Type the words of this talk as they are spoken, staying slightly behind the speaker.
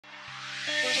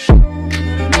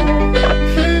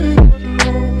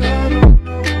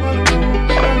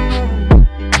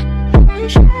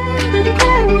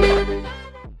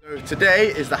Today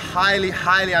is the highly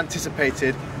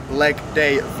anticipated leg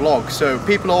day vlog. So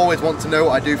people always want to know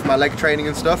what I do for my leg training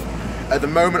and stuff. At the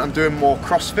moment I'm doing more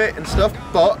CrossFit and stuff,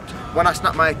 but when I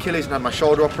snapped my Achilles and had my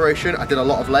shoulder operation, I did a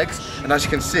lot of legs, and as you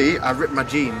can see, I ripped my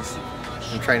jeans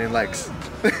from training legs.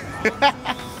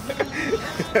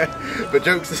 But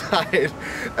jokes aside,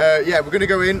 yeah, we're gonna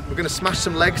go in, we're gonna smash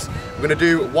some legs, we're gonna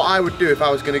do what I would do if I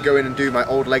was gonna go in and do my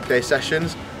old leg day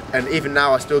sessions, and even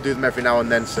now I still do them every now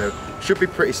and then, so should be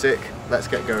pretty sick. Let's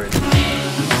get going.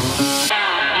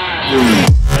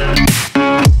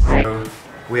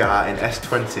 We are in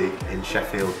S20 in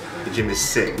Sheffield. The gym is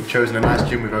sick. We've chosen a nice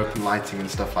gym with open lighting and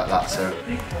stuff like that, so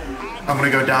I'm gonna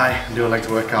go die and do a legs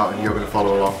workout and you're gonna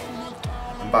follow along.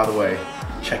 And by the way,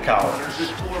 check out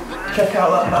that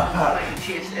backpack.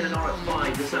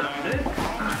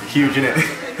 Huge, innit?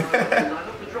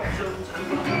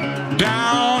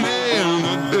 Down in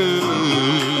the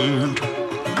dirt.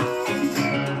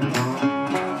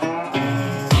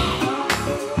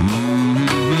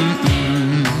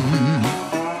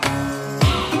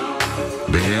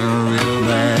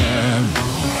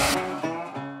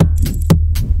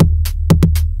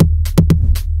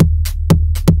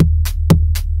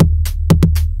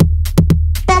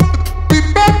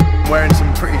 Wearing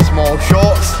some pretty small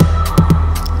shorts.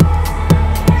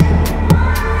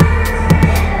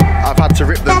 I've had to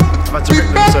rip them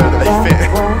so that they fit.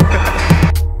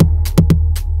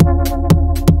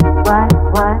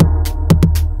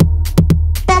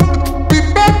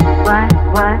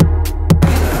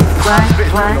 This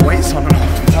bit's putting the weights on and off,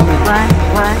 I'm telling you.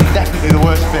 Definitely the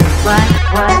worst bit.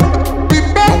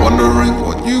 I'm wondering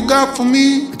what you got for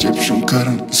me. Egyptian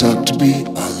cotton is out to be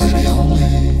our lady only.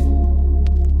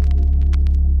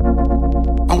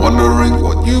 I'm wondering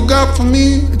what you got for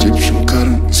me. Egyptian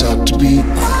cotton is out to be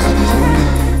our lady only.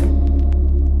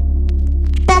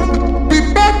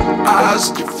 I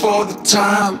asked you for the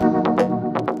time.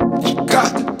 You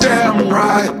got the damn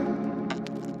right.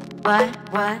 What?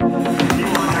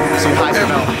 Some high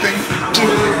smell. Everything you do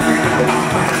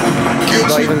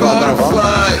gives me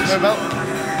butterflies. No belt?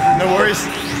 No worries.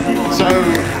 So,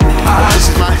 this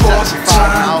is my set to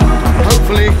 5 now.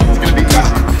 Hopefully, it's going to be easy.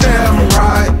 Damn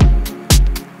right.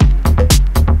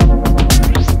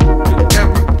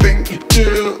 Everything you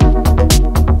do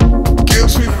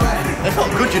gives me back. They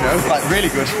felt good, you know, like really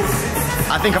good.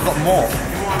 I think I've got more.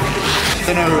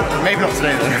 Don't know, maybe not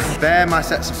today though. There, my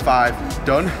sets of 5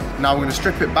 done. Now we're going to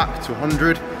strip it back to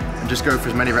 100 and just go for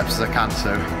as many reps as I can,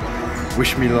 so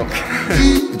wish me luck.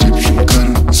 Egyptian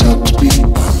cotton is out to be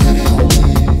our lady only.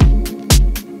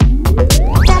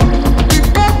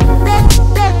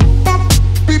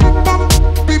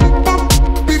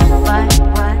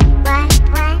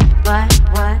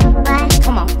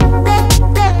 Come on.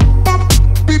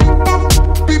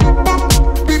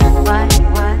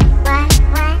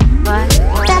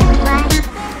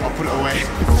 I'll put it away.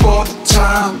 For the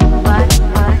time.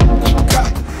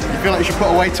 You feel like you should put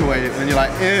a weight away, and then you're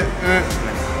like, and then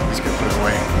just go put it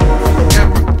away.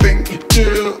 Everything you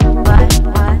do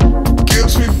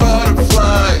gives me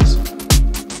butterflies.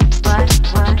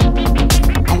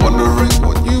 I'm wondering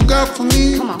what you got for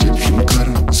me. Egyptian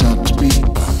cotton is out to be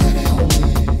our lady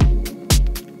only.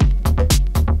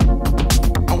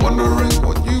 I'm wondering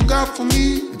what you got for me.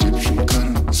 Egyptian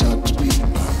cotton is out to be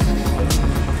our lady only.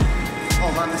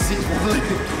 Oh man, the seat's wobbly.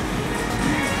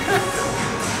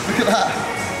 Look at that.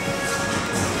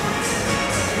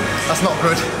 That's not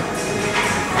good.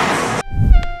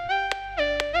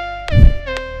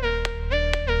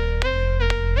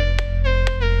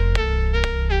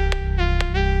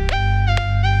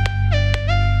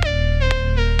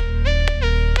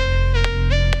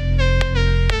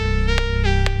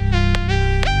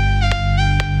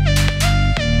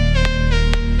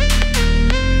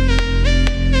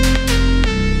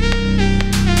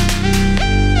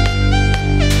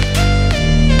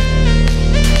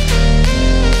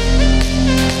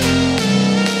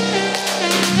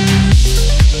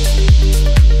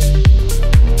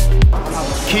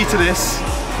 Key to this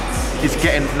is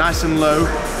getting nice and low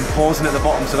and pausing at the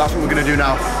bottom, so that's what we're going to do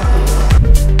now.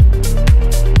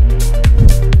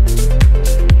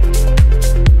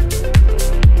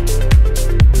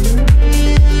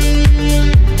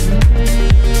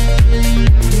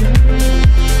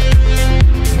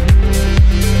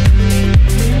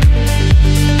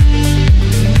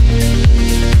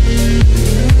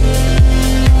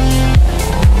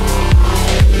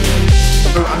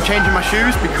 Changing my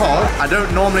shoes because I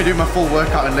don't normally do my full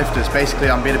workout in lifters. Basically,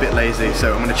 I'm being a bit lazy,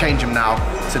 so I'm going to change them now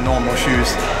to normal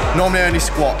shoes. Normally I only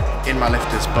squat in my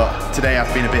lifters, but today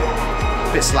I've been a bit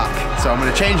slack. So I'm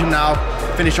going to change them now,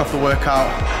 finish off the workout,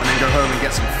 and then go home and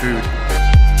get some food.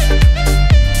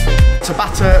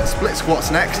 Tabata split squats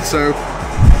next, so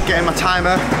getting my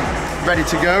timer ready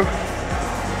to go.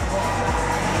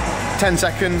 10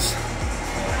 seconds,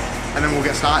 and then we'll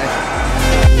get started.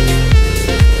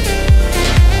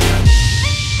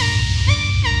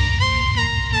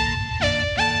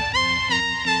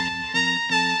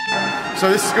 So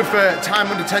this is good for time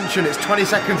under tension. It's 20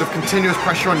 seconds of continuous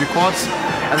pressure on your quads,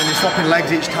 and then you're swapping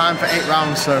legs each time for 8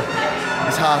 rounds, so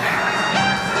it's hard.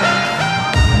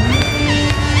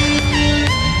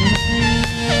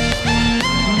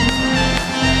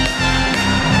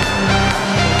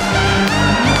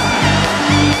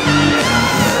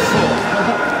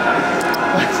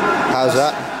 How's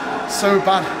that? So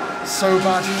bad, so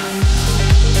bad.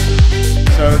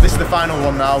 So this is the final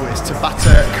one now. It's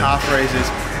Tabata calf raises.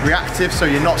 Reactive, so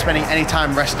you're not spending any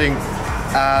time resting,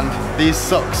 and these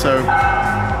suck, so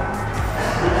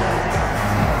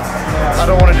I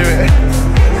don't want to do it.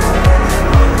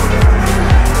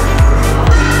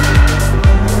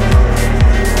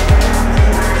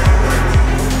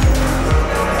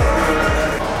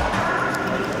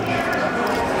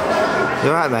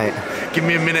 You alright, mate? Give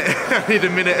me a minute. I need a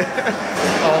minute.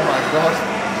 Oh my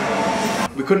god.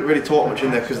 We couldn't really talk much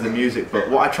in there because of the music, but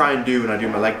what I try and do when I do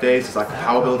my leg days is like a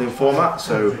power building format,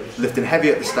 so lifting heavy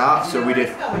at the start. So we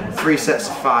did 3 sets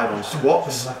of 5 on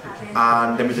squats,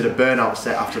 and then we did a burnout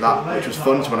set after that, which was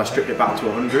fun. So when I stripped it back to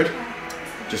 100,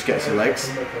 just gets your legs.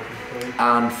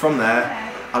 And from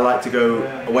there, I like to go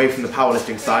away from the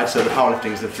powerlifting side. So the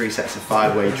powerlifting is the 3 sets of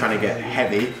 5 where you're trying to get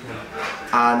heavy,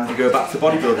 and you go back to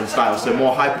bodybuilding style, so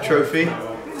more hypertrophy.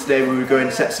 Today we were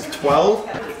going sets of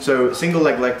 12. So single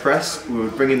leg press, we were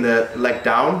bringing the leg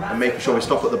down and making sure we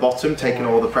stop at the bottom, taking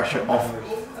all the pressure off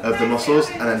of the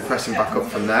muscles, and then pressing back up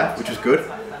from there, which was good.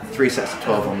 3 sets of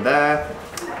 12 on there.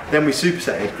 Then we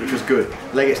supersetted, which was good.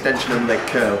 Leg extension and leg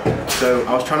curl. So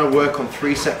I was trying to work on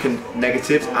 3-second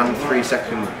negatives and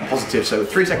 3-second positives. So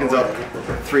 3 seconds up,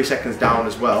 3 seconds down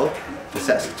as well. The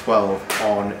sets of 12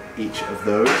 on each of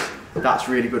those. That's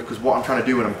really good, because what I'm trying to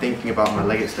do when I'm thinking about my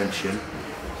leg extension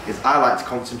is I like to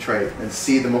concentrate and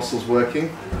see the muscles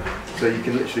working. So you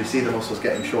can literally see the muscles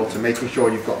getting shorter, making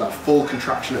sure you've got that full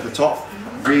contraction at the top,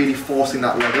 really forcing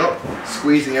that leg up,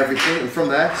 squeezing everything, and from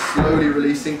there, slowly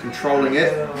releasing, controlling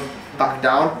it, back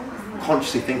down,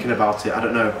 consciously thinking about it. I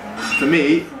don't know. For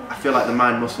me, I feel like the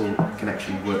mind-muscle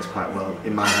connection works quite well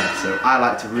in my head. So I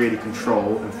like to really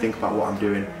control and think about what I'm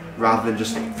doing, rather than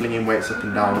just flinging weights up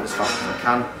and down as fast as I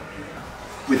can.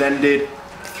 We then did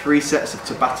 3 sets of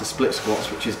Tabata split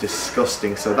squats, which is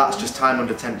disgusting. So that's just time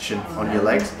under tension on your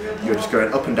legs. You're just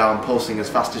going up and down, pulsing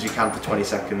as fast as you can for 20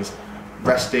 seconds,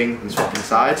 resting and swapping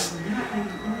sides.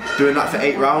 Doing that for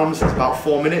 8 rounds, it's about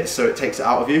 4 minutes, so it takes it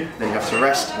out of you. Then you have to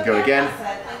rest and go again,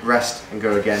 rest and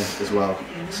go again as well.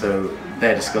 So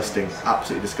they're disgusting,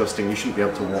 absolutely disgusting. You shouldn't be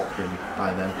able to walk really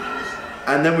by then.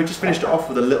 And then we just finished it off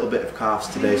with a little bit of calves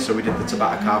today, so we did the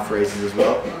Tabata calf raises as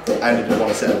well. I only did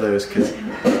 1 set of those because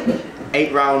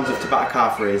 8 rounds of Tabata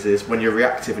calf raises when you're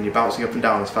reactive and you're bouncing up and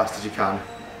down as fast as you can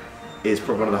is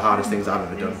probably one of the hardest things I've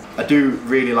ever done. I do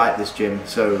really like this gym,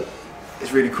 so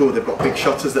it's really cool. They've got big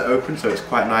shutters that open, so it's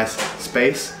quite a nice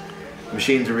space. The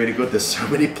machines are really good, there's so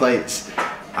many plates,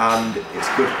 and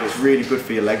it's good. It's really good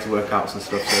for your legs workouts and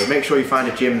stuff, so make sure you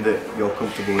find a gym that you're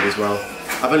comfortable with as well.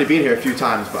 I've only been here a few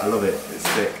times, but I love it, it's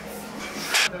sick.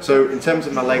 So in terms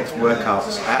of my legs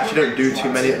workouts, I actually don't do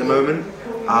too many at the moment.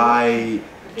 I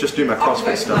just do my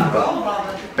CrossFit stuff,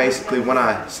 but basically when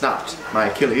I snapped my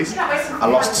Achilles, I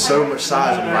lost so much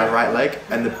size on my right leg,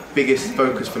 and the biggest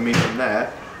focus for me from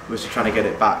there was to trying to get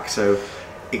it back. So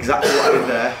exactly what I did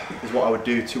there is what I would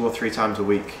do 2 or 3 times a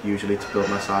week usually to build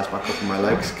my size back up in my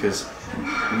legs, because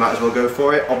you might as well go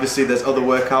for it. Obviously there's other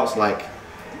workouts like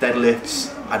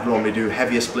deadlifts. I'd normally do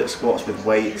heavier split squats with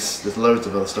weights. There's loads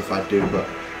of other stuff I'd do, but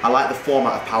I like the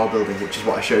format of power building, which is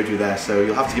what I showed you there. So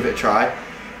you'll have to give it a try.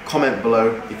 Comment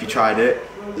below if you tried it.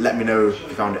 Let me know if you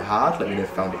found it hard. Let me know if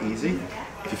you found it easy.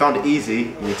 If you found it easy,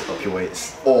 you need to up your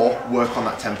weights or work on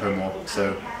that tempo more.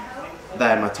 So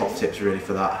they're my top tips really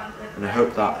for that. And I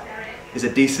hope that is a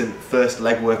decent first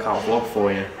leg workout vlog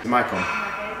for you. Is your mic on?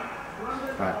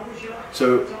 Right.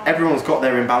 So everyone's got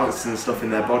their imbalances and stuff in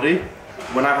their body.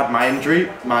 When I had my injury,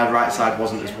 my right side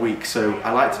wasn't as weak, so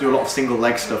I like to do a lot of single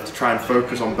leg stuff to try and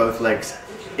focus on both legs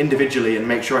individually and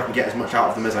make sure I can get as much out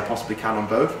of them as I possibly can on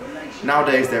both.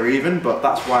 Nowadays they're even, but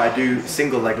that's why I do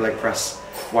single leg press,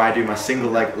 why I do my single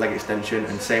leg extension,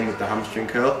 and same with the hamstring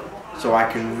curl, so I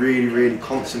can really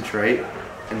concentrate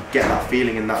and get that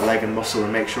feeling in that leg and muscle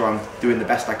and make sure I'm doing the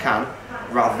best I can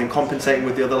rather than compensating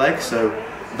with the other leg. So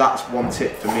that's one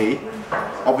tip for me.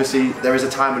 Obviously there is a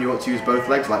time when you want to use both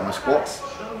legs, like my squats,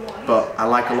 but I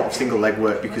like a lot of single leg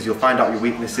work because you'll find out your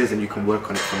weaknesses and you can work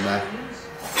on it from there.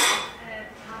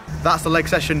 That's the leg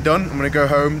session done. I'm gonna go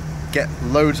home, get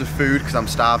loads of food because I'm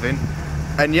starving.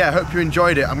 And yeah, I hope you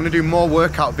enjoyed it. I'm gonna do more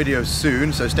workout videos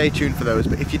soon, so stay tuned for those.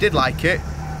 But if you did like it,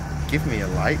 give me a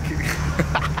like.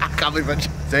 I can't believe it.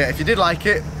 So yeah, if you did like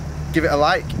it, give it a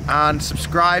like and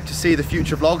subscribe to see the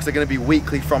future vlogs. They're gonna be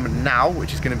weekly from now,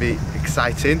 which is gonna be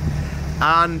exciting.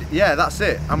 And yeah, that's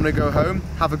it. I'm gonna go home,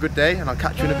 have a good day, and I'll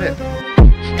catch you in a bit.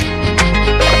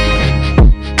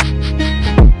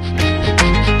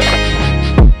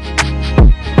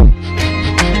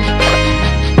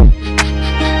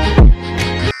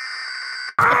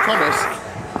 I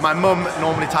promise, my mum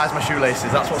normally ties my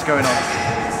shoelaces. That's what's going on.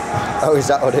 Oh, is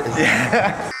that what it is?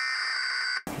 Yeah.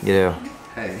 You know.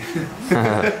 Hey.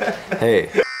 Hey.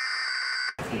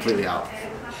 Completely out.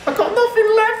 I got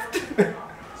nothing left.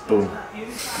 Boom.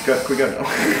 Can we go now?